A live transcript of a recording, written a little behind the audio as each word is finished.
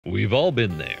We've all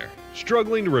been there,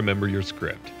 struggling to remember your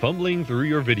script, fumbling through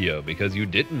your video because you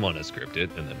didn't want to script it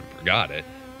and then forgot it,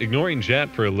 ignoring chat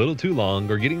for a little too long,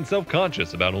 or getting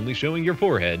self-conscious about only showing your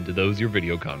forehead to those you're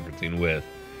video conferencing with.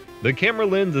 The camera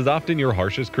lens is often your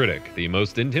harshest critic, the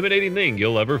most intimidating thing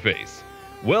you'll ever face.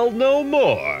 Well, no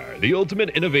more! The ultimate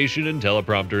innovation in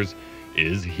teleprompters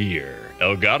is here.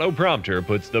 Elgato Prompter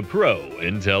puts the pro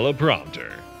in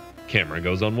teleprompter. Camera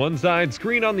goes on one side,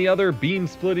 screen on the other, beam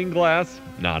splitting glass,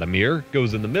 not a mirror,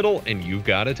 goes in the middle, and you've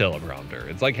got a teleprompter.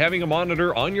 It's like having a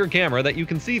monitor on your camera that you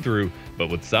can see through, but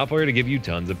with software to give you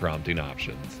tons of prompting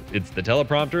options. It's the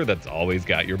teleprompter that's always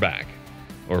got your back.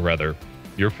 Or rather,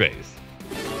 your face.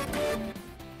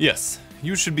 Yes,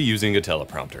 you should be using a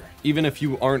teleprompter, even if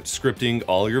you aren't scripting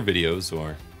all your videos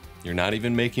or you're not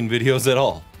even making videos at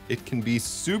all. It can be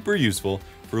super useful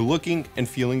for looking and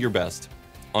feeling your best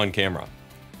on camera.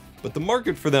 But the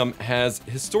market for them has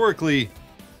historically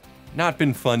not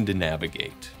been fun to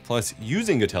navigate. Plus,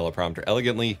 using a teleprompter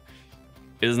elegantly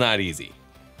is not easy.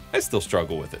 I still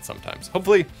struggle with it sometimes.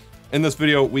 Hopefully, in this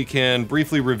video, we can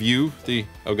briefly review the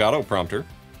Elgato Prompter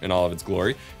in all of its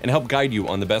glory and help guide you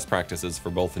on the best practices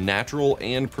for both natural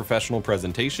and professional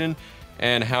presentation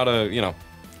and how to,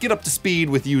 get up to speed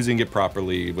with using it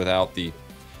properly without the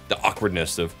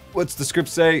awkwardness of, what's the script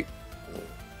say?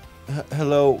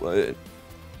 Hello?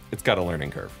 It's got a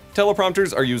learning curve.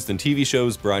 Teleprompters are used in TV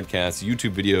shows, broadcasts,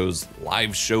 YouTube videos,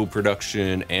 live show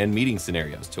production, and meeting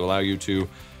scenarios to allow you to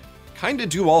kind of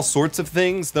do all sorts of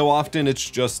things, though often it's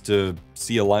just to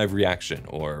see a live reaction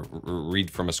or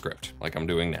read from a script, like I'm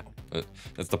doing now.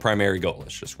 That's the primary goal,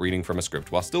 it's just reading from a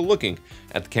script while still looking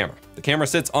at the camera. The camera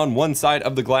sits on one side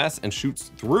of the glass and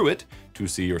shoots through it to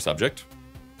see your subject,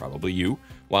 probably you,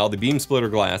 while the beam splitter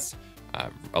glass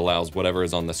allows whatever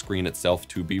is on the screen itself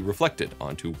to be reflected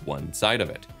onto one side of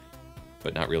it,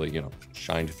 but not really,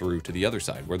 shined through to the other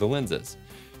side where the lens is.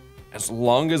 As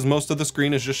long as most of the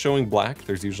screen is just showing black,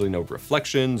 there's usually no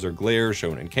reflections or glare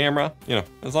shown in camera,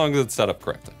 as long as it's set up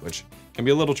correctly, which can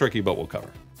be a little tricky, but we'll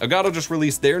cover. Elgato just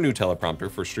released their new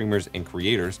teleprompter for streamers and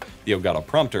creators, the Elgato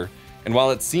Prompter, and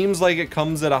while it seems like it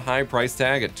comes at a high price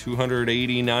tag at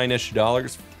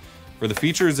 $289-ish, for the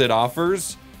features it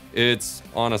offers, it's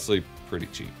honestly pretty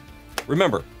cheap.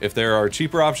 Remember, if there are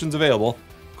cheaper options available,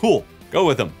 cool, go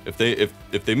with them. If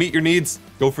they meet your needs,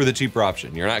 go for the cheaper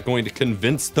option. You're not going to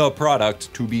convince the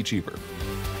product to be cheaper.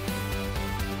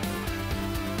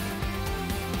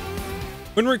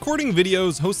 When recording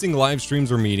videos, hosting live streams,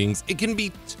 or meetings, it can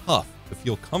be tough to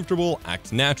feel comfortable,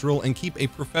 act natural, and keep a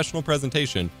professional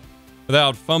presentation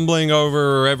without fumbling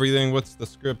over everything. What's the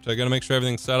script? I gotta make sure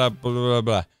everything's set up, blah, blah,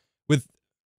 blah.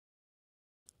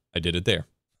 I did it there.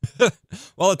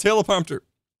 While a teleprompter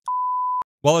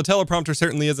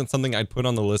certainly isn't something I'd put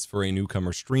on the list for a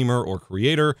newcomer streamer or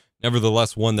creator,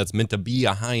 nevertheless one that's meant to be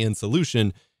a high-end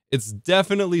solution, it's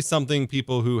definitely something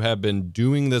people who have been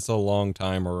doing this a long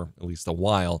time, or at least a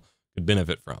while, could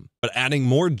benefit from. But adding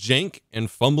more jank and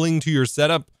fumbling to your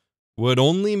setup would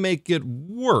only make it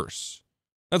worse.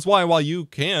 That's why while you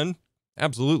can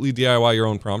absolutely DIY your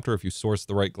own prompter if you source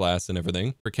the right glass and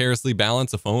everything, precariously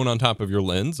balance a phone on top of your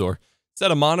lens, or set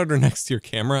a monitor next to your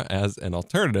camera as an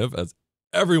alternative, as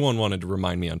everyone wanted to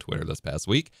remind me on Twitter this past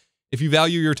week. If you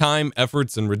value your time,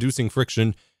 efforts, and reducing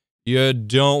friction, you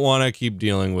don't want to keep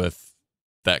dealing with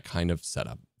that kind of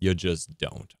setup. You just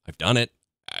don't. I've done it.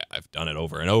 I've done it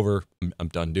over and over. I'm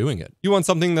done doing it. You want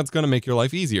something that's going to make your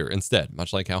life easier instead,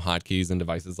 much like how hotkeys and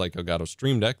devices like Elgato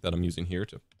Stream Deck that I'm using here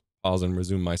to pause and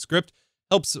resume my script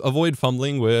helps avoid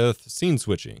fumbling with scene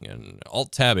switching and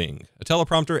alt-tabbing. A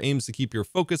teleprompter aims to keep your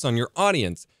focus on your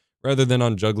audience rather than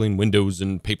on juggling windows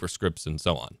and paper scripts and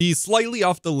so on. The slightly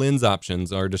off the lens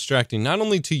options are distracting not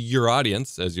only to your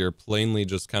audience, as you're plainly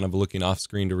just kind of looking off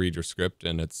screen to read your script,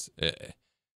 and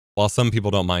while some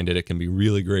people don't mind it, it can be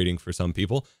really grating for some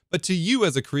people, but to you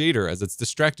as a creator, as it's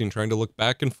distracting trying to look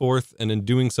back and forth, and in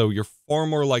doing so, you're far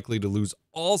more likely to lose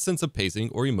all sense of pacing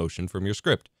or emotion from your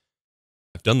script.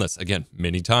 I've done this, again,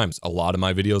 many times. A lot of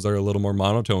my videos are a little more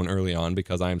monotone early on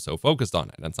because I am so focused on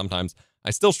it, and sometimes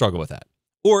I still struggle with that.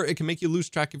 Or it can make you lose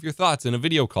track of your thoughts in a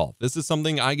video call. This is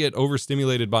something I get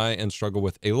overstimulated by and struggle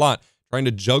with a lot, trying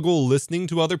to juggle listening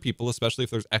to other people, especially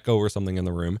if there's echo or something in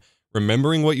the room,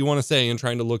 remembering what you want to say and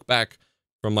trying to look back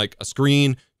from like a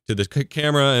screen to the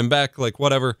camera and back, like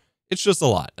whatever. It's just a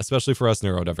lot, especially for us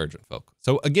neurodivergent folk.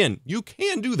 So again, you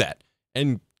can do that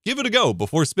and give it a go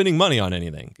before spending money on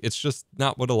anything. It's just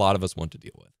not what a lot of us want to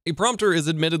deal with. A prompter is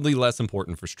admittedly less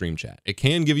important for stream chat. It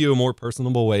can give you a more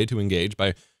personable way to engage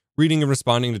by reading and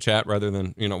responding to chat rather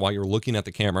than, while you're looking at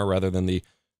the camera rather than the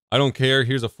I don't care.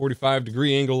 Here's a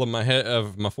 45-degree angle of my head,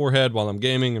 of my forehead while I'm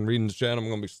gaming and reading the chat. I'm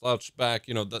going to be slouched back.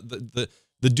 You know, the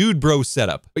dude bro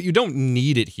setup, but you don't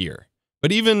need it here.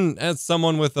 But even as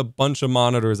someone with a bunch of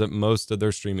monitors at most of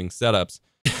their streaming setups,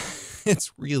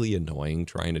 it's really annoying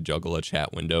trying to juggle a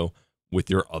chat window with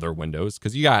your other windows,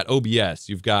 because you got OBS,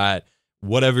 you've got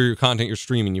whatever your content you're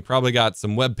streaming. You probably got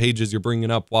some web pages you're bringing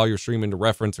up while you're streaming to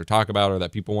reference or talk about, or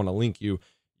that people want to link you.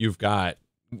 You've got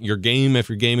your game if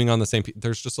you're gaming on the same.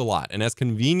 There's just a lot. And as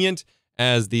convenient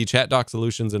as the chat doc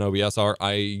solutions in OBS are,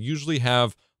 I usually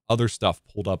have other stuff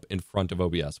pulled up in front of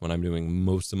OBS when I'm doing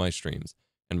most of my streams.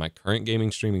 And my current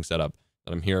gaming streaming setup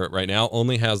that I'm here at right now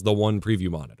only has the one preview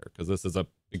monitor, because this is a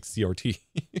big CRT.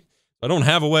 I don't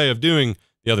have a way of doing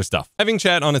the other stuff. Having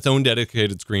chat on its own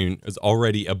dedicated screen is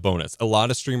already a bonus. A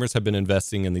lot of streamers have been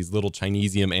investing in these little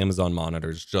Chinesium Amazon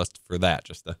monitors just for that,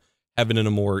 just to have it in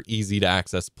a more easy to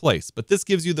access place. But this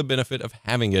gives you the benefit of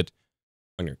having it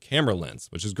on your camera lens,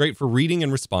 which is great for reading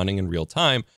and responding in real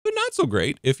time, but not so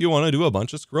great if you want to do a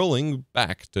bunch of scrolling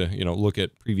back to, look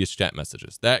at previous chat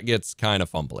messages. That gets kind of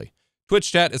fumbly.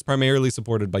 Twitch chat is primarily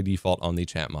supported by default on the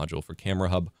chat module for Camera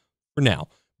Hub for now,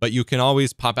 but you can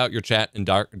always pop out your chat in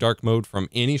dark mode from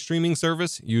any streaming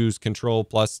service. Use Control+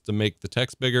 to make the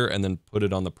text bigger and then put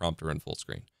it on the prompter in full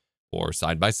screen, or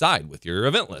side by side with your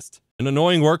event list. An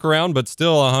annoying workaround, but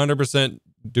still 100%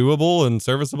 doable and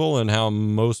serviceable, and how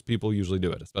most people usually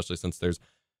do it, especially since there's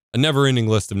a never-ending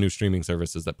list of new streaming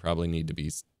services that probably need to be,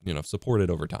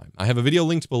 supported over time. I have a video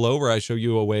linked below where I show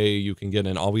you a way you can get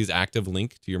an always active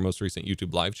link to your most recent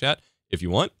YouTube live chat if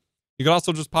you want. You can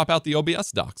also just pop out the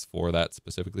OBS docs for that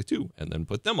specifically too, and then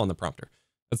put them on the prompter.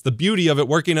 That's the beauty of it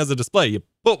working as a display. You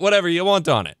put whatever you want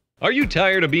on it. Are you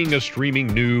tired of being a streaming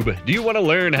noob? Do you want to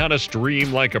learn how to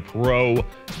stream like a pro?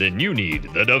 Then you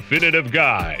need the definitive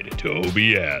guide to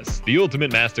OBS. The ultimate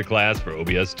masterclass for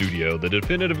OBS Studio, the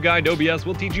definitive guide to OBS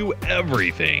will teach you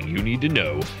everything you need to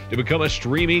know to become a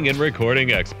streaming and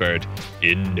recording expert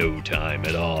in no time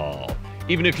at all,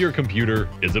 even if your computer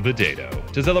is a potato.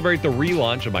 To celebrate the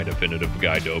relaunch of my definitive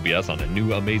guide to OBS on a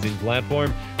new amazing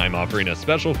platform, I'm offering a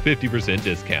special 50%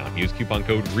 discount. Use coupon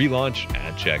code RELAUNCH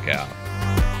at checkout.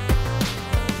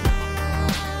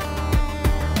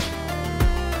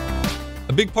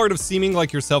 A big part of seeming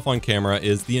like yourself on camera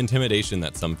is the intimidation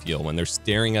that some feel when they're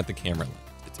staring at the camera lens.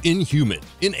 It's inhuman,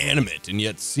 inanimate, and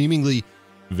yet seemingly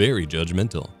very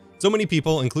judgmental. So many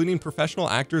people, including professional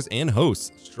actors and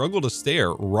hosts, struggle to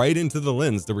stare right into the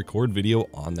lens to record video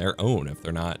on their own if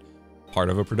they're not part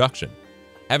of a production.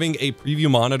 Having a preview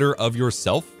monitor of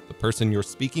yourself, the person you're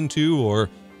speaking to, or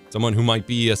someone who might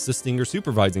be assisting or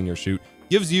supervising your shoot,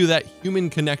 gives you that human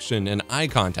connection and eye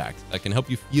contact that can help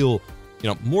you feel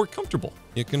more comfortable.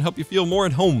 It can help you feel more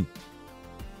at home,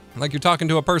 like you're talking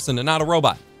to a person and not a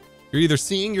robot. You're either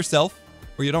seeing yourself,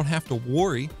 or you don't have to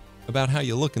worry about how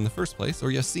you look in the first place, or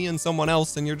you're seeing someone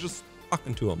else and you're just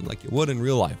talking to them like you would in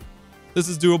real life. This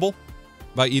is doable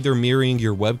by either mirroring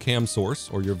your webcam source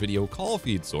or your video call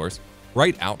feed source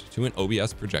right out to an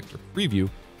OBS projector preview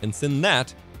and send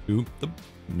that to the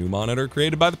new monitor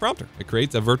created by the prompter. It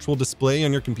creates a virtual display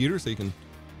on your computer so you can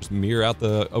just mirror out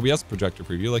the OBS projector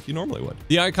preview like you normally would.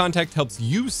 The eye contact helps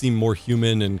you seem more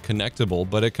human and connectable,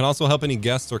 but it can also help any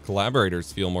guests or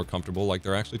collaborators feel more comfortable like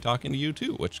they're actually talking to you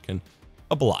too, which can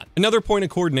help a lot. Another point of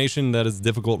coordination that is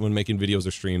difficult when making videos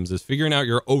or streams is figuring out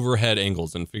your overhead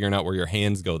angles and figuring out where your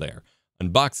hands go there.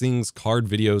 Unboxings, card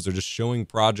videos, or just showing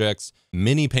projects,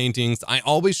 mini paintings. I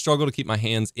always struggle to keep my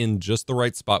hands in just the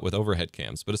right spot with overhead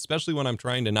cams, but especially when I'm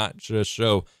trying to not just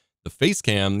show the face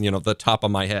cam, the top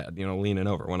of my head, leaning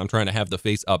over, when I'm trying to have the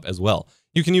face up as well.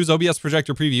 You can use OBS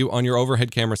Projector Preview on your overhead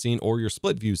camera scene or your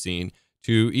split view scene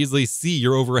to easily see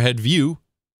your overhead view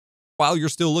while you're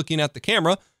still looking at the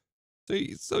camera,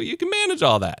 so you can manage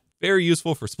all that. Very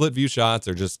useful for split view shots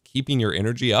or just keeping your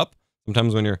energy up.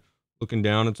 Sometimes when you're looking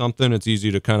down at something, it's easy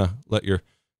to kind of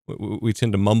we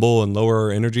tend to mumble and lower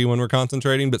our energy when we're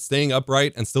concentrating, but staying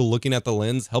upright and still looking at the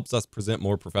lens helps us present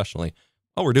more professionally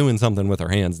while we're doing something with our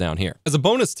hands down here. As a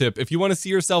bonus tip, if you want to see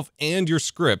yourself and your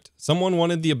script, someone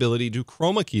wanted the ability to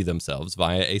chroma key themselves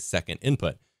via a second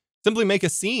input. Simply make a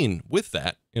scene with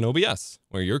that in OBS,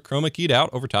 where you're chroma keyed out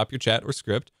over top your chat or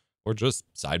script, or just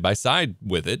side by side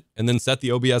with it, and then set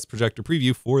the OBS projector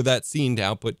preview for that scene to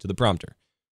output to the prompter.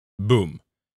 Boom.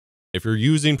 If you're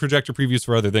using projector previews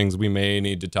for other things, we may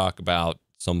need to talk about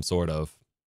some sort of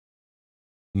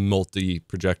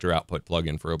multi-projector output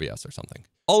plugin for OBS or something.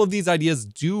 All of these ideas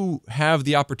do have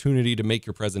the opportunity to make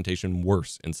your presentation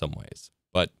worse in some ways,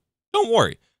 but don't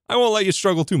worry, I won't let you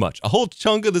struggle too much. A whole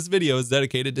chunk of this video is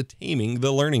dedicated to taming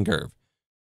the learning curve.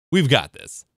 We've got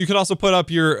this. You could also put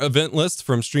up your event list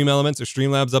from Stream Elements or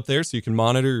Streamlabs up there so you can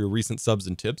monitor your recent subs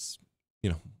and tips,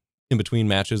 in between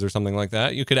matches or something like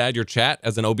that. You could add your chat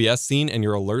as an OBS scene and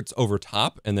your alerts over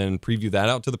top and then preview that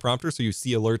out to the prompter so you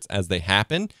see alerts as they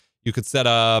happen. You could set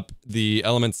up the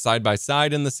elements side by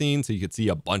side in the scene so you could see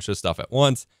a bunch of stuff at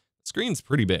once. The screen's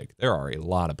pretty big. There are a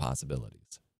lot of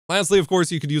possibilities. Lastly, of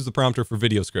course, you could use the prompter for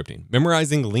video scripting.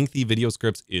 Memorizing lengthy video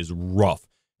scripts is rough.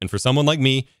 And for someone like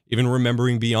me, even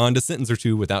remembering beyond a sentence or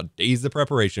two without days of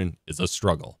preparation is a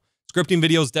struggle. Scripting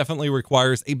videos definitely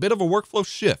requires a bit of a workflow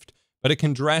shift, but it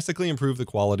can drastically improve the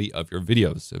quality of your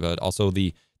videos, but also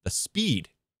the speed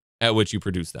at which you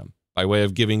produce them by way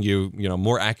of giving you,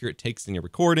 more accurate takes in your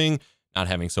recording, not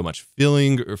having so much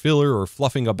filler or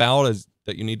fluffing about as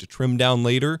that you need to trim down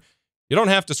later. You don't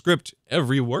have to script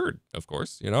every word, of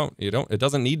course. It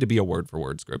doesn't need to be a word for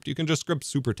word script. You can just script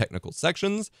super technical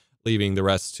sections, leaving the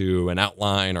rest to an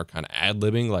outline or kind of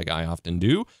ad-libbing like I often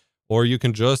do. Or you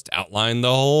can just outline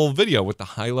the whole video with the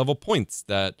high level points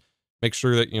that make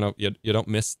sure that, you don't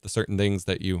miss the certain things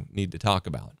that you need to talk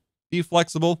about. Be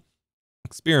flexible,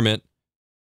 experiment,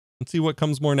 and see what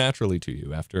comes more naturally to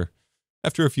you after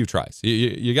a few tries.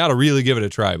 You got to really give it a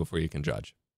try before you can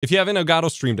judge. If you have an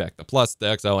Elgato Stream Deck, the Plus,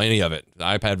 the XL, any of it, the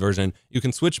iPad version, you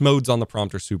can switch modes on the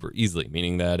prompter super easily,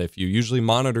 meaning that if you usually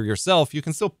monitor yourself, you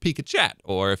can still peek a chat,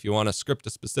 or if you want to script a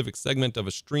specific segment of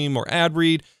a stream or ad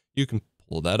read, you can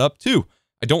pull that up too.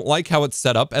 I don't like how it's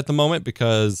set up at the moment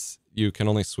because you can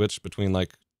only switch between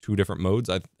like 2 different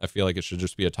modes. I feel like it should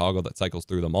just be a toggle that cycles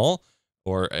through them all,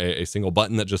 or a single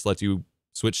button that just lets you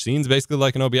switch scenes basically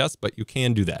like an OBS, but you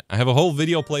can do that. I have a whole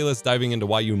video playlist diving into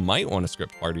why you might want to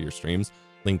script part of your streams,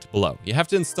 linked below. You have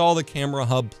to install the Camera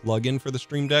Hub plugin for the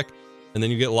Stream Deck, and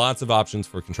then you get lots of options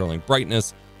for controlling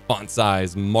brightness, font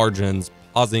size, margins,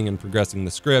 pausing and progressing the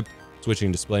script,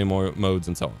 switching display modes,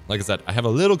 and so on. Like I said, I have a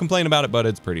little complaint about it, but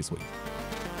it's pretty sweet.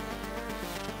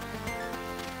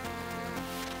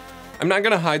 I'm not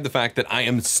going to hide the fact that I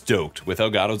am stoked with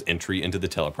Elgato's entry into the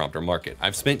teleprompter market.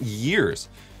 I've spent years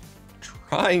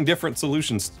trying different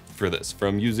solutions for this,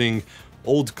 from using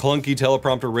old clunky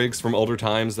teleprompter rigs from older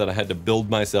times that I had to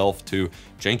build myself, to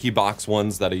janky box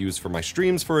ones that I use for my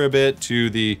streams for a bit,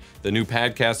 to the new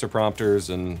Padcaster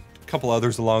prompters and a couple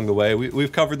others along the way.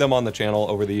 We've covered them on the channel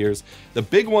over the years. The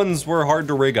big ones were hard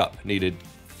to rig up, needed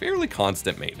fairly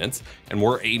constant maintenance, and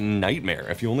were a nightmare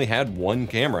if you only had one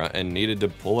camera and needed to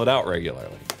pull it out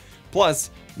regularly. Plus,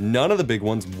 none of the big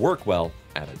ones work well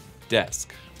at a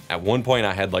desk. At one point,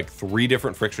 I had like 3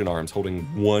 different friction arms holding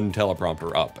one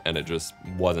teleprompter up, and it just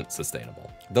wasn't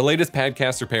sustainable. The latest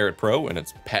Padcaster Parrot Pro and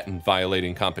its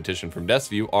patent-violating competition from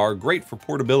DeskView are great for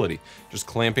portability, just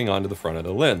clamping onto the front of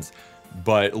the lens,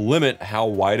 but limit how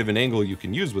wide of an angle you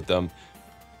can use with them,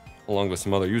 along with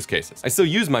some other use cases. I still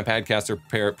use my Padcaster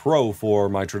Parrot Pro for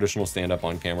my traditional stand-up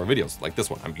on-camera videos, like this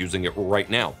one. I'm using it right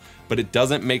now, but it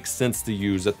doesn't make sense to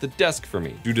use at the desk for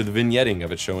me due to the vignetting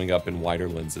of it showing up in wider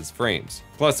lenses frames.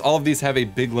 Plus, all of these have a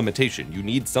big limitation. You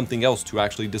need something else to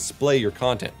actually display your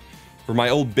content. For my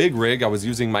old big rig, I was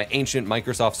using my ancient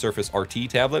Microsoft Surface RT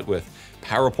tablet with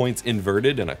PowerPoints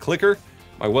inverted and a clicker.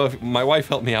 My wife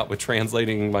helped me out with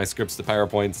translating my scripts to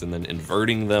PowerPoints and then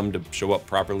inverting them to show up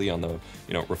properly on the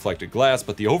reflected glass,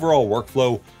 but the overall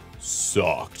workflow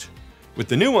sucked. With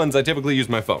the new ones, I typically use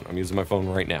my phone. I'm using my phone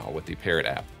right now with the Parrot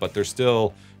app, but there's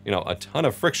still a ton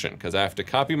of friction because I have to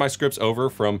copy my scripts over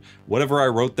from whatever I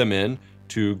wrote them in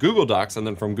to Google Docs, and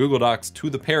then from Google Docs to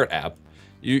the Parrot app.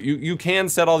 You can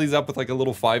set all these up with like a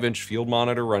little 5-inch field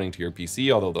monitor running to your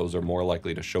PC, although those are more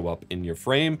likely to show up in your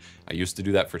frame. I used to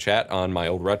do that for chat on my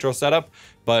old retro setup,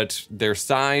 but their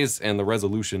size and the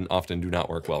resolution often do not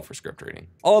work well for script reading.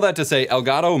 All that to say,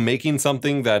 Elgato making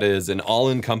something that is an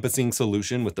all-encompassing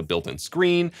solution with the built-in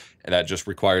screen, and that just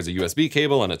requires a USB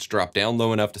cable and it's dropped down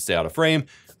low enough to stay out of frame,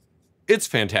 it's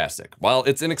fantastic. While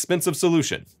it's an expensive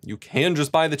solution, you can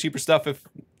just buy the cheaper stuff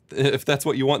if that's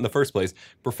what you want in the first place.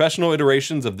 Professional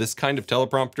iterations of this kind of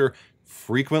teleprompter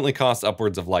frequently cost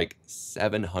upwards of like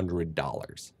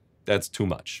 $700. That's too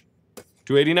much.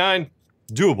 $289,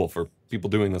 doable for people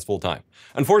doing this full time.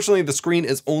 Unfortunately, the screen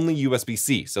is only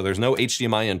USB-C, so there's no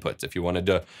HDMI inputs. If you wanted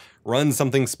to run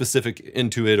something specific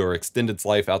into it or extend its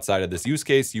life outside of this use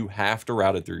case, you have to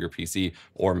route it through your PC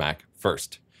or Mac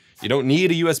first. You don't need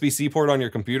a USB-C port on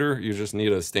your computer, you just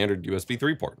need a standard USB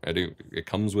 3 port. It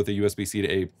comes with a USB-C to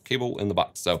A cable in the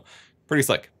box, so pretty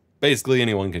slick. Basically,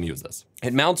 anyone can use this.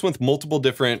 It mounts with multiple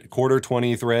different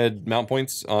 1/4 thread mount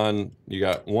points on. You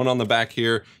got one on the back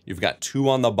here, you've got 2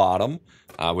 on the bottom,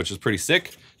 which is pretty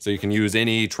sick. So you can use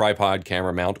any tripod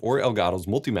camera mount or Elgato's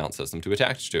multi-mount system to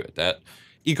attach to it. That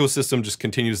ecosystem just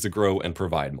continues to grow and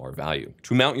provide more value.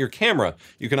 To mount your camera,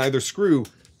 you can either screw,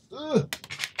 I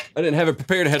didn't have it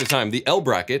prepared ahead of time, the L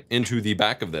bracket into the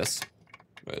back of this,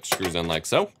 which screws in like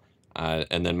so,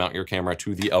 and then mount your camera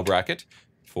to the L bracket,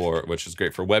 which is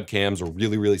great for webcams or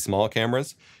really, really small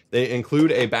cameras. They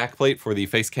include a backplate for the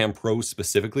Facecam Pro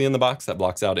specifically in the box that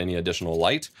blocks out any additional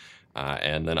light.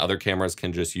 And then other cameras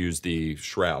can just use the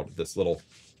shroud, this little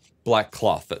black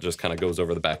cloth that just kind of goes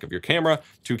over the back of your camera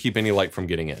to keep any light from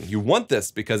getting in. You want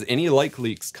this because any light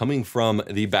leaks coming from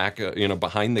the back,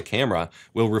 behind the camera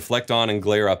will reflect on and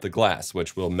glare up the glass,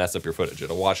 which will mess up your footage.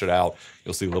 It'll wash it out.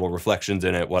 You'll see little reflections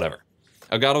in it, whatever.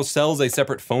 Elgato sells a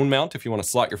separate phone mount if you want to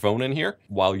slot your phone in here.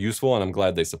 While useful, and I'm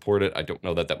glad they support it, I don't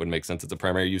know that that would make sense as a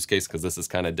primary use case because this is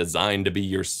kind of designed to be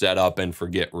your setup and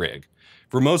forget rig.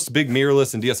 For most big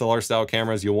mirrorless and DSLR style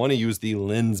cameras, you'll want to use the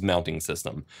lens mounting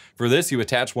system. For this, you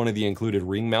attach one of the included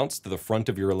ring mounts to the front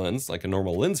of your lens, like a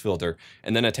normal lens filter,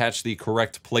 and then attach the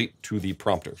correct plate to the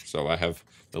prompter. So I have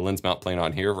the lens mount plate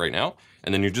on here right now,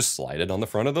 and then you just slide it on the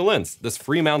front of the lens. This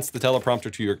free mounts the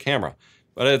teleprompter to your camera.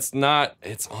 But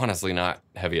it's honestly not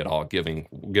heavy at all given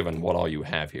what all you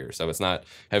have here. So it's not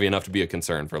heavy enough to be a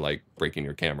concern for like breaking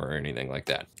your camera or anything like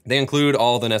that. They include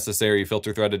all the necessary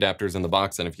filter thread adapters in the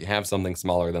box. And if you have something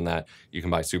smaller than that, you can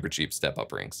buy super cheap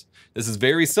step-up rings. This is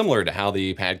very similar to how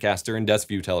the Padcaster and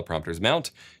DeskView teleprompters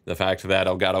mount. The fact that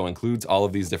Elgato includes all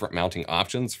of these different mounting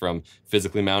options, from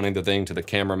physically mounting the thing to the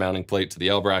camera mounting plate to the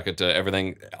L bracket to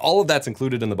everything, all of that's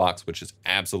included in the box, which is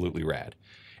absolutely rad.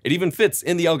 It even fits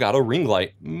in the Elgato ring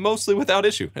light, mostly without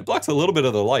issue. It blocks a little bit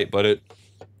of the light, but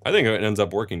I think it ends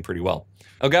up working pretty well.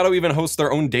 Elgato even hosts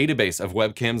their own database of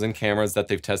webcams and cameras that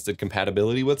they've tested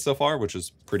compatibility with so far, which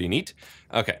is pretty neat.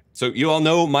 Okay, so you all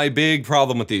know my big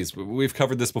problem with these. We've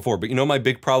covered this before, but you know my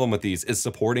big problem with these is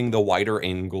supporting the wider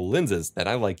angle lenses that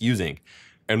I like using.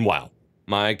 And wow,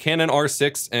 my Canon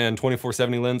R6 and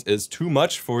 2470 lens is too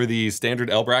much for the standard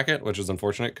L bracket, which is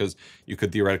unfortunate because you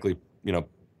could theoretically,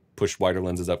 push wider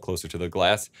lenses up closer to the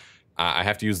glass. I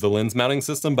have to use the lens mounting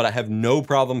system, but I have no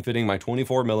problem fitting my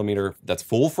 24mm that's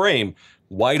full frame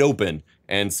wide open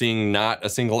and seeing not a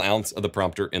single ounce of the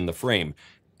prompter in the frame.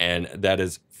 And that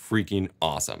is freaking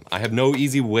awesome. I have no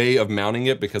easy way of mounting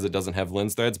it because it doesn't have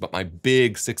lens threads, but my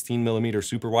big 16mm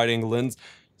super wide angle lens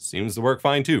seems to work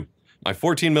fine too. My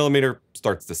 14mm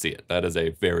starts to see it. That is a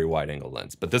very wide angle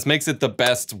lens, but this makes it the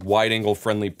best wide angle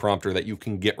friendly prompter that you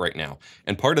can get right now.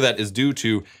 And part of that is due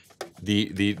to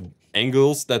the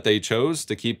angles that they chose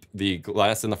to keep the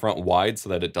glass in the front wide so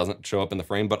that it doesn't show up in the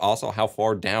frame, but also how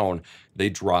far down they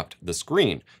dropped the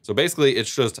screen. So basically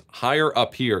it's just higher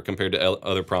up here compared to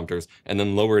other prompters and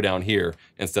then lower down here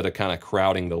instead of kind of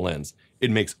crowding the lens.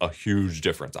 It makes a huge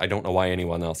difference. I don't know why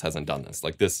anyone else hasn't done this.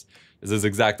 Like this is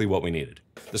exactly what we needed.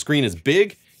 The screen is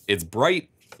big, it's bright.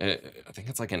 I think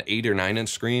it's like an 8 or 9 inch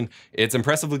screen. It's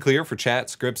impressively clear for chat,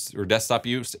 scripts, or desktop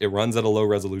use. It runs at a low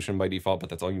resolution by default, but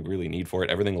that's all you really need for it.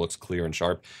 Everything looks clear and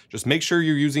sharp. Just make sure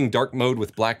you're using dark mode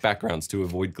with black backgrounds to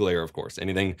avoid glare, of course.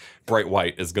 Anything bright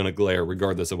white is gonna glare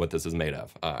regardless of what this is made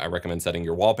of. I recommend setting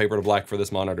your wallpaper to black for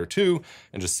this monitor too,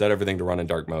 and just set everything to run in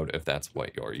dark mode if that's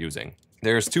what you're using.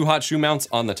 There's 2 hot shoe mounts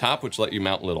on the top, which let you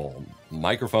mount little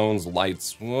microphones,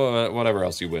 lights, whatever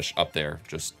else you wish up there,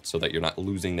 just so that you're not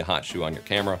losing the hot shoe on your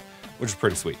camera, which is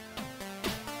pretty sweet.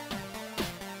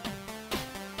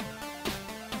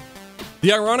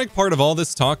 The ironic part of all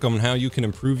this talk on how you can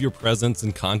improve your presence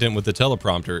and content with the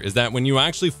teleprompter is that when you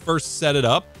actually first set it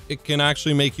up, it can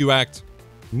actually make you act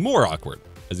more awkward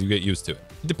as you get used to it.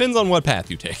 It depends on what path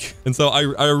you take. And so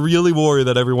I really worry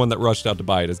that everyone that rushed out to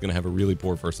buy it is gonna have a really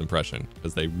poor first impression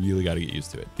because they really gotta get used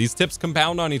to it. These tips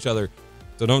compound on each other,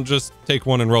 so don't just take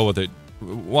one and roll with it.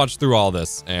 Watch through all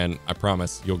this and I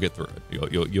promise you'll get through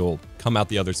it. You'll come out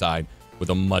the other side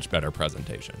with a much better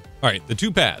presentation. All right, the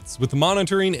 2 paths. With the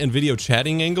monitoring and video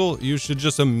chatting angle, you should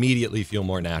just immediately feel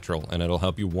more natural and it'll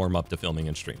help you warm up to filming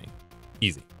and streaming.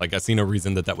 Easy. Like I see no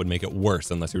reason that would make it worse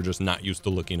unless you're just not used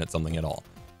to looking at something at all.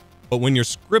 But when you're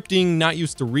scripting, not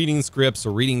used to reading scripts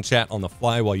or reading chat on the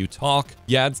fly while you talk,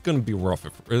 yeah, it's gonna be rough.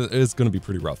 It's gonna be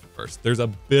pretty rough at first. There's a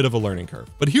bit of a learning curve,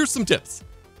 but here's some tips.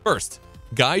 First,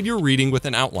 guide your reading with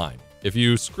an outline. If you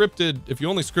only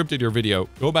scripted your video,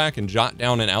 go back and jot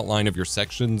down an outline of your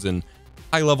sections and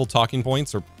high-level talking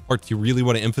points or parts you really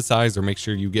want to emphasize or make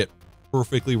sure you get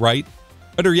perfectly right.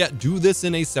 Better yet, do this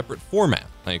in a separate format,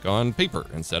 like on paper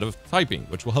instead of typing,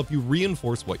 which will help you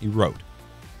reinforce what you wrote.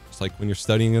 Just like when you're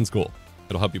studying in school.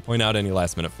 It'll help you point out any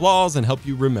last-minute flaws and help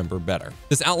you remember better.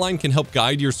 This outline can help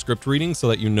guide your script reading so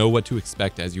that you know what to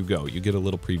expect as you go. You get a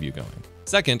little preview going.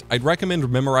 Second, I'd recommend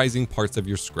memorizing parts of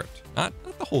your script. Not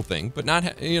the whole thing, but not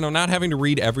having to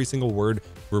read every single word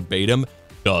verbatim.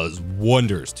 does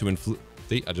wonders to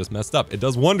see, I just messed up. It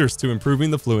does wonders to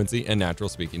improving the fluency and natural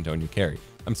speaking tone you carry.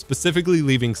 I'm specifically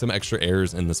leaving some extra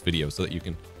errors in this video so that you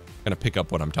can kind of pick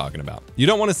up what I'm talking about. You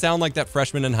don't want to sound like that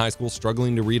freshman in high school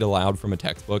struggling to read aloud from a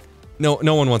textbook. No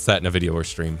one wants that in a video or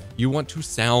stream. You want to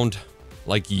sound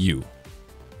like you.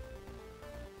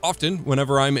 Often,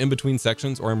 whenever I'm in between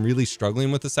sections or I'm really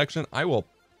struggling with a section, I will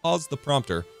pause the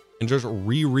prompter and just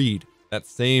reread that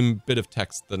same bit of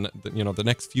text, the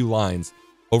next few lines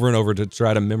over and over to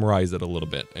try to memorize it a little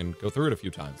bit and go through it a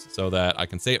few times so that I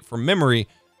can say it from memory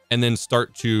and then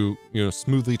start to,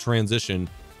 smoothly transition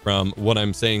from what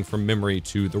I'm saying from memory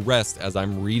to the rest as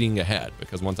I'm reading ahead.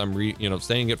 Because once I'm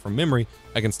saying it from memory,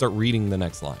 I can start reading the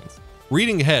next lines.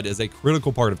 Reading ahead is a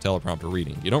critical part of teleprompter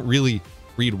reading. You don't really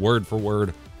read word for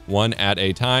word, one at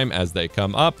a time as they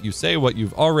come up. You say what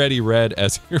you've already read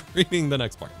as you're reading the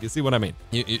next part. You see what I mean?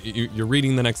 You're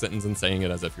reading the next sentence and saying it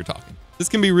as if you're talking. This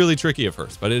can be really tricky at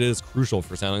first, but it is crucial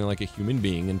for sounding like a human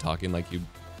being and talking like you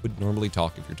would normally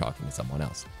talk if you're talking to someone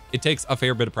else. It takes a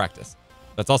fair bit of practice.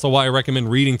 That's also why I recommend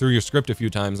reading through your script a few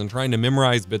times and trying to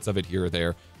memorize bits of it here or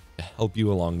there to help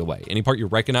you along the way. Any part you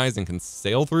recognize and can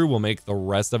sail through will make the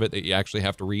rest of it that you actually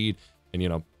have to read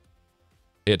and,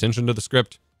 pay attention to the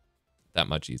script that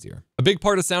much easier. A big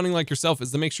part of sounding like yourself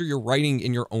is to make sure you're writing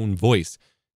in your own voice.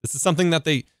 This is something that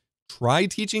they try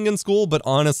teaching in school, but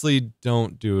honestly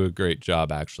don't do a great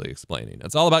job actually explaining.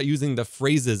 It's all about using the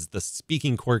phrases, the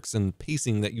speaking quirks and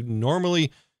pacing that you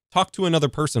normally talk to another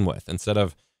person with instead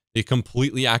of the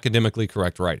completely academically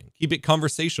correct writing. Keep it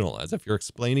conversational as if you're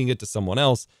explaining it to someone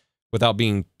else without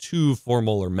being too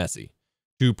formal or messy.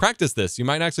 To practice this, you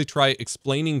might actually try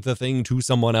explaining the thing to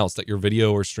someone else that your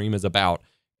video or stream is about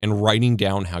and writing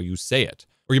down how you say it.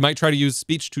 Or you might try to use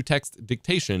speech-to-text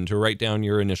dictation to write down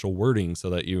your initial wording so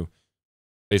that you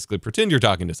basically pretend you're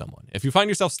talking to someone. If you find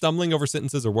yourself stumbling over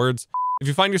sentences or words,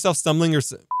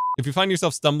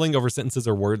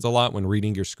 a lot when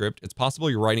reading your script, it's possible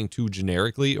you're writing too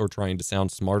generically or trying to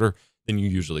sound smarter than you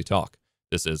usually talk.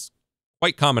 This is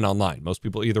quite common online. Most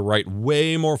people either write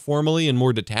way more formally and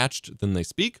more detached than they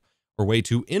speak, or way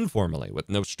too informally with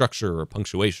no structure or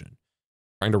punctuation.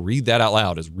 Trying to read that out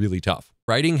loud is really tough.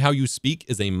 Writing how you speak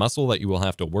is a muscle that you will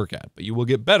have to work at, but you will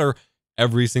get better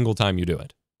every single time you do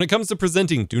it. When it comes to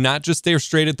presenting, do not just stare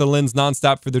straight at the lens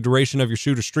nonstop for the duration of your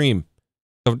shoot or stream.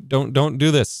 So don't do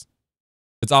this.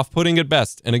 It's off-putting at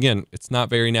best. And again, it's not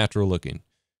very natural looking.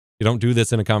 You don't do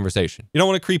this in a conversation. You don't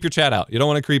want to creep your chat out. You don't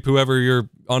want to creep whoever you're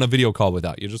on a video call with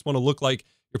out. You just want to look like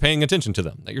you're paying attention to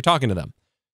them, that you're talking to them.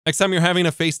 Next time you're having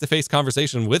a face-to-face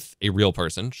conversation with a real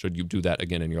person, should you do that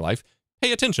again in your life,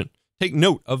 pay attention. Take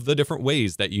note of the different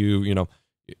ways that you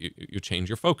change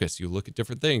your focus. You look at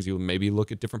different things. You maybe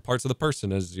look at different parts of the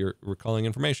person as you're recalling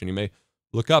information. You may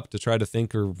look up to try to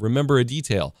think or remember a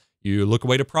detail. You look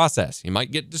away to process. You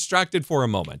might get distracted for a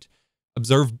moment.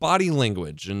 Observe body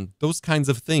language and those kinds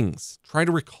of things. Try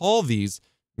to recall these,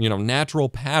 natural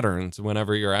patterns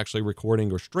whenever you're actually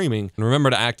recording or streaming. And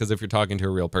remember to act as if you're talking to a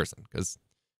real person, because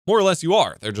more or less you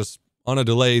are. They're just on a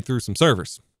delay through some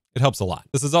servers. It helps a lot.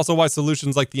 This is also why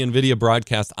solutions like the NVIDIA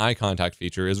Broadcast Eye Contact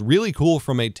feature is really cool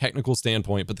from a technical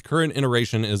standpoint, but the current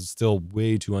iteration is still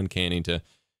way too uncanny to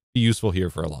be useful here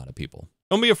for a lot of people.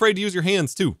 Don't be afraid to use your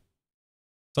hands too.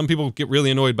 Some people get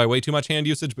really annoyed by way too much hand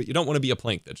usage, but you don't want to be a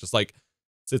plank that just like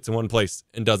sits in one place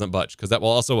and doesn't budge, because that will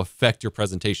also affect your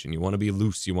presentation. You want to be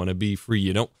loose. You want to be free.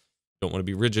 You don't want to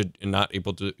be rigid and not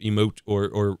able to emote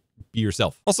or be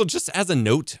yourself. Also, just as a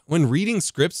note, when reading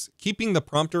scripts, keeping the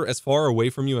prompter as far away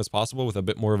from you as possible with a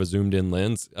bit more of a zoomed in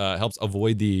lens helps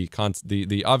avoid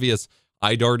the obvious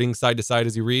eye darting side to side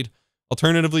as you read.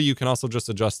 Alternatively, you can also just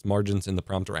adjust margins in the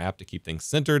prompter app to keep things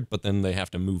centered, but then they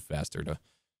have to move faster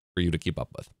for you to keep up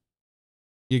with.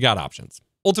 You got options.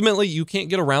 Ultimately, you can't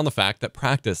get around the fact that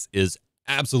practice is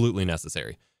absolutely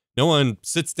necessary. No one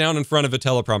sits down in front of a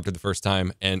teleprompter the first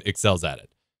time and excels at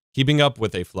it. Keeping up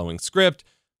with a flowing script,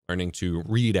 learning to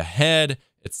read ahead,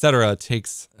 etc.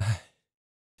 takes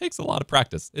a lot of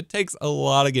practice. It takes a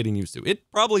lot of getting used to. It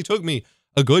probably took me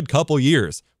a good couple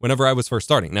years whenever I was first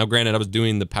starting. Now, granted, I was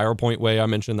doing the PowerPoint way I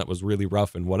mentioned that was really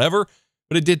rough and whatever,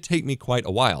 but it did take me quite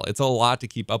a while. It's a lot to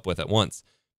keep up with at once.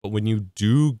 But when you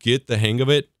do get the hang of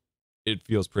it, it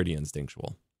feels pretty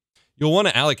instinctual. You'll want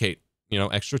to allocate,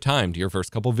 extra time to your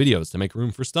first couple videos to make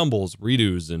room for stumbles,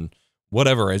 redos, and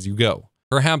whatever as you go.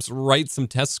 Perhaps write some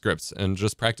test scripts and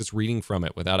just practice reading from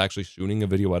it without actually shooting a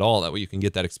video at all. That way you can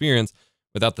get that experience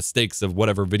without the stakes of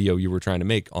whatever video you were trying to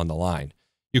make on the line.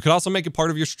 You could also make it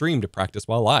part of your stream to practice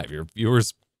while live. Your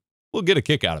viewers will get a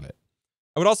kick out of it.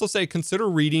 I would also say consider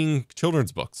reading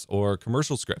children's books or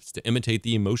commercial scripts to imitate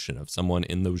the emotion of someone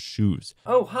in those shoes.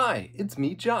 Oh, hi, it's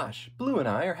me, Josh. Blue and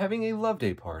I are having a love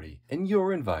day party, and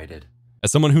you're invited.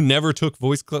 As someone who never took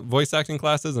voice acting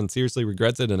classes and seriously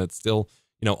regrets it, and it's still,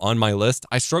 on my list,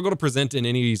 I struggle to present in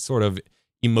any sort of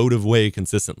emotive way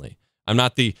consistently. I'm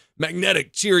not the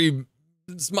magnetic, cheery,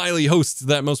 smiley host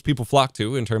that most people flock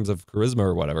to in terms of charisma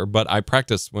or whatever, but I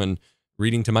practice when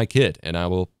reading to my kid, and I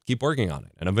will keep working on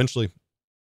it. And eventually,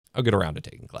 I'll get around to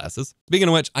taking classes. Speaking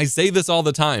of which, I say this all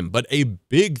the time, but a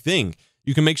big thing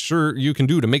you can make sure you can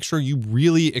do to make sure you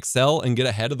really excel and get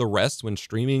ahead of the rest when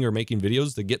streaming or making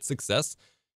videos to get success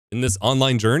in this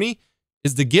online journey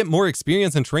is to get more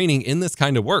experience and training in this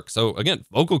kind of work. So again,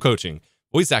 vocal coaching,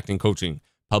 voice acting coaching,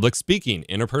 public speaking,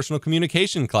 interpersonal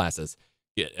communication classes,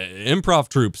 improv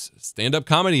troops, stand-up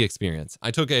comedy experience.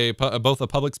 I took both a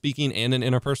public speaking and an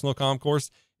interpersonal comm course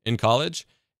in college,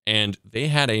 and they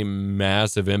had a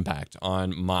massive impact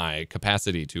on my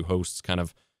capacity to host kind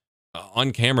of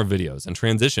on-camera videos and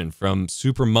transition from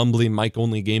super mumbly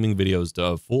mic-only gaming videos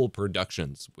to full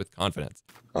productions with confidence.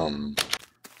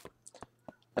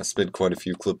 I sped quite a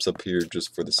few clips up here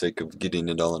just for the sake of getting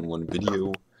it all in one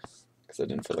video, because I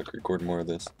didn't feel like recording more of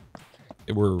this.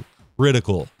 They were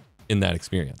critical in that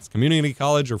experience. Community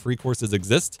college or free courses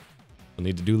exist. You'll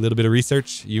need to do a little bit of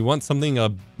research. You want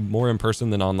something more in person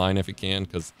than online if you can,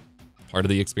 because part of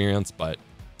the experience, but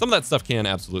some of that stuff can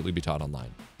absolutely be taught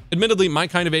online. Admittedly, my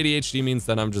kind of ADHD means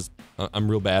that I'm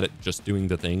real bad at just doing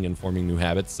the thing and forming new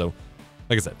habits. So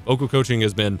like I said, vocal coaching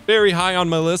has been very high on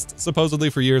my list, supposedly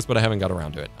for years, but I haven't got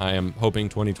around to it. I am hoping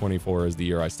 2024 is the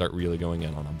year I start really going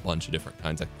in on a bunch of different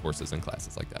kinds of courses and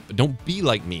classes like that. But don't be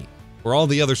like me or all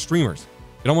the other streamers.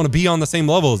 You don't want to be on the same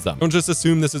level as them. Don't just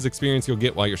assume this is experience you'll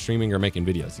get while you're streaming or making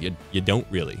videos. You don't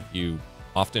really. You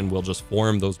often will just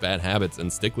form those bad habits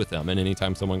and stick with them. And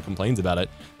anytime someone complains about it,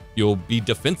 you'll be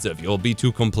defensive. You'll be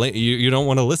too you don't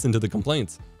want to listen to the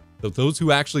complaints. So those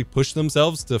who actually push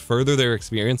themselves to further their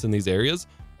experience in these areas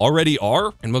already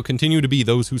are and will continue to be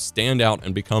those who stand out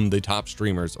and become the top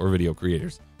streamers or video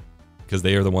creators, because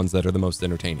they are the ones that are the most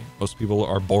entertaining. Most people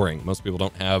are boring. Most people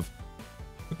don't have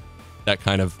that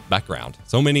kind of background.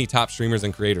 So many top streamers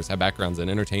and creators have backgrounds in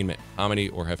entertainment, comedy,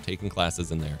 or have taken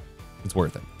classes in there. It's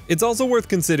worth it. It's also worth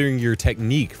considering your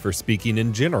technique for speaking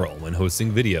in general when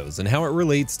hosting videos and how it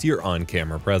relates to your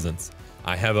on-camera presence.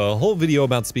 I have a whole video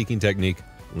about speaking technique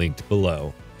linked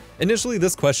below. Initially,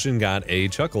 this question got a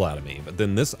chuckle out of me, but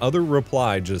then this other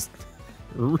reply just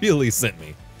really sent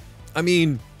me. I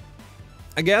mean,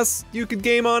 I guess you could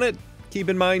game on it. Keep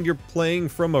in mind you're playing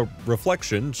from a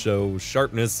reflection, so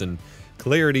sharpness and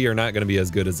clarity are not going to be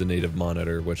as good as a native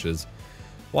monitor, which is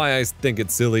why I think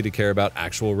it's silly to care about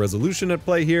actual resolution at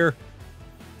play here.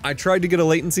 I tried to get a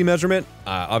latency measurement.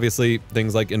 Obviously,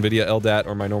 things like NVIDIA LDAT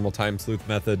or my normal time sleuth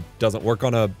method doesn't work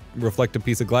on a reflective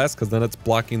piece of glass because then it's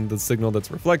blocking the signal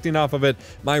that's reflecting off of it.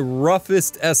 My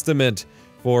roughest estimate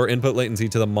for input latency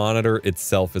to the monitor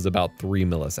itself is about 3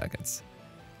 milliseconds.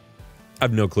 I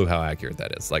have no clue how accurate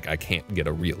that is. Like, I can't get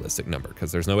a realistic number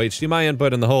because there's no HDMI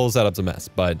input and the whole setup's a mess,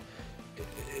 but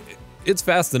it's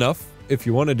fast enough if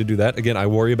you wanted to do that. Again, I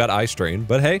worry about eye strain,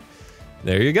 but hey,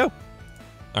 there you go.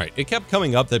 All right, it kept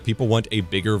coming up that people want a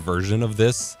bigger version of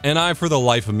this, and I, for the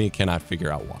life of me, cannot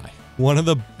figure out why. One of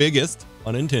the biggest,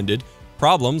 unintended,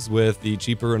 problems with the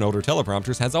cheaper and older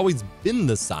teleprompters has always been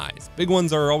the size. Big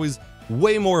ones are always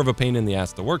way more of a pain in the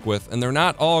ass to work with, and they're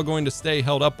not all going to stay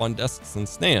held up on desks and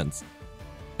stands.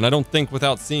 And I don't think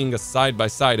without seeing a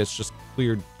side-by-side, it's just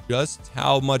clear just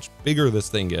how much bigger this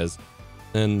thing is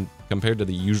than compared to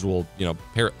the usual,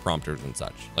 parrot prompters and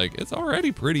such. Like, it's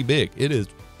already pretty big. It is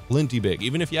plenty big.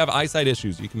 Even if you have eyesight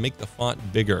issues, you can make the font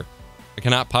bigger. I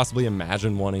cannot possibly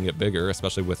imagine wanting it bigger,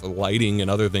 especially with lighting and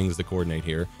other things to coordinate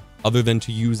here, other than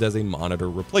to use as a monitor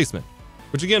replacement.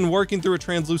 Which again, working through a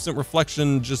translucent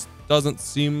reflection just doesn't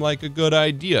seem like a good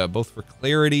idea, both for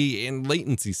clarity and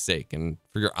latency's sake. And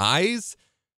for your eyes,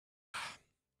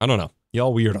 I don't know.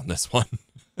 Y'all weird on this one.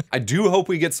 I do hope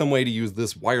we get some way to use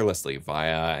this wirelessly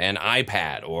via an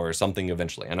iPad or something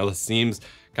eventually. I know this seems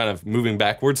kind of moving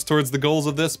backwards towards the goals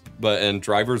of this, and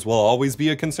drivers will always be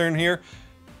a concern here.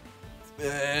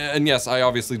 And yes, I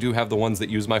obviously do have the ones that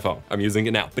use my phone. I'm using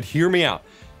it now, but hear me out.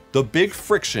 The big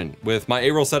friction with my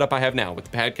A-roll setup I have now with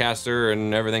the Padcaster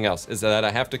and everything else is that I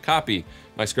have to copy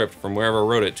my script from wherever I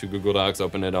wrote it to Google Docs,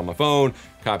 open it on my phone,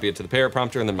 copy it to the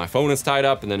Teleprompter, and then my phone is tied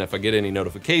up, and then if I get any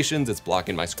notifications, it's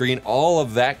blocking my screen, all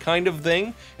of that kind of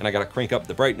thing. And I gotta crank up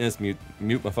the brightness, mute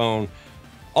my phone,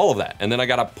 all of that. And then I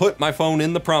gotta put my phone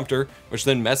in the prompter, which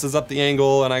then messes up the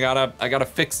angle, and I gotta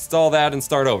fix all that and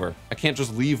start over. I can't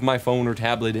just leave my phone or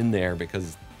tablet in there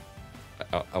because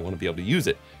I want to be able to use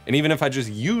it. And even if I just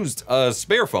used a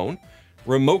spare phone,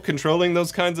 remote controlling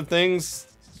those kinds of things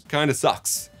kind of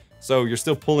sucks. So you're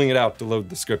still pulling it out to load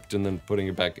the script and then putting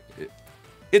it back.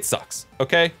 It sucks,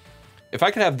 okay? If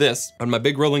I could have this on my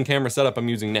big rolling camera setup I'm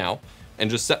using now and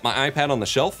just set my iPad on the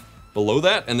shelf below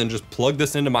that and then just plug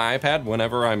this into my iPad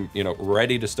whenever I'm, you know,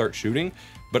 ready to start shooting,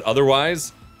 but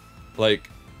otherwise, like,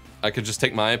 I could just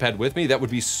take my iPad with me, that would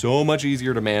be so much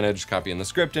easier to manage, copying the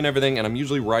script and everything, and I'm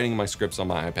usually writing my scripts on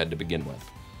my iPad to begin with.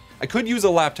 I could use a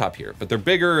laptop here, but they're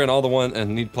bigger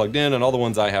and need plugged in, and all the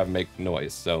ones I have make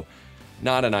noise, so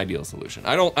not an ideal solution.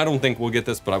 I don't think we'll get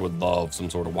this, but I would love some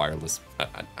sort of wireless. I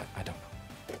don't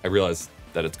know. I realize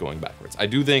that it's going backwards. I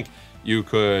do think you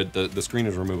could, the screen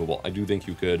is removable. I do think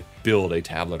you could build a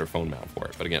tablet or phone mount for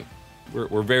it. But again,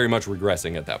 we're very much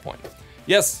regressing at that point.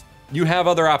 Yes, you have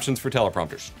other options for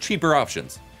teleprompters, cheaper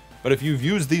options. But if you've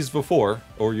used these before,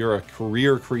 or you're a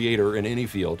career creator in any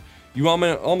field, you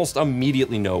almost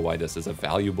immediately know why this is a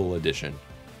valuable addition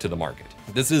to the market.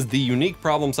 This is the unique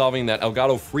problem solving that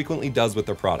Elgato frequently does with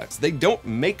their products. They don't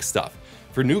make stuff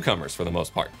for newcomers for the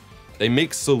most part. They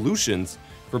make solutions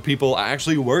for people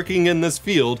actually working in this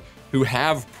field who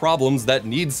have problems that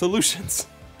need solutions.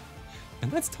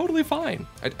 And that's totally fine.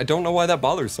 I don't know why that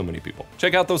bothers so many people.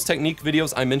 Check out those technique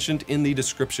videos I mentioned in the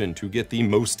description to get the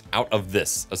most out of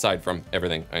this, aside from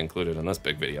everything I included in this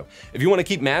big video. If you want to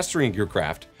keep mastering your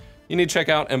craft, you need to check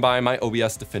out and buy my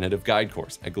OBS Definitive Guide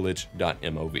course at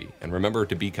glitch.mov. And remember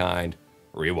to be kind,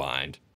 rewind.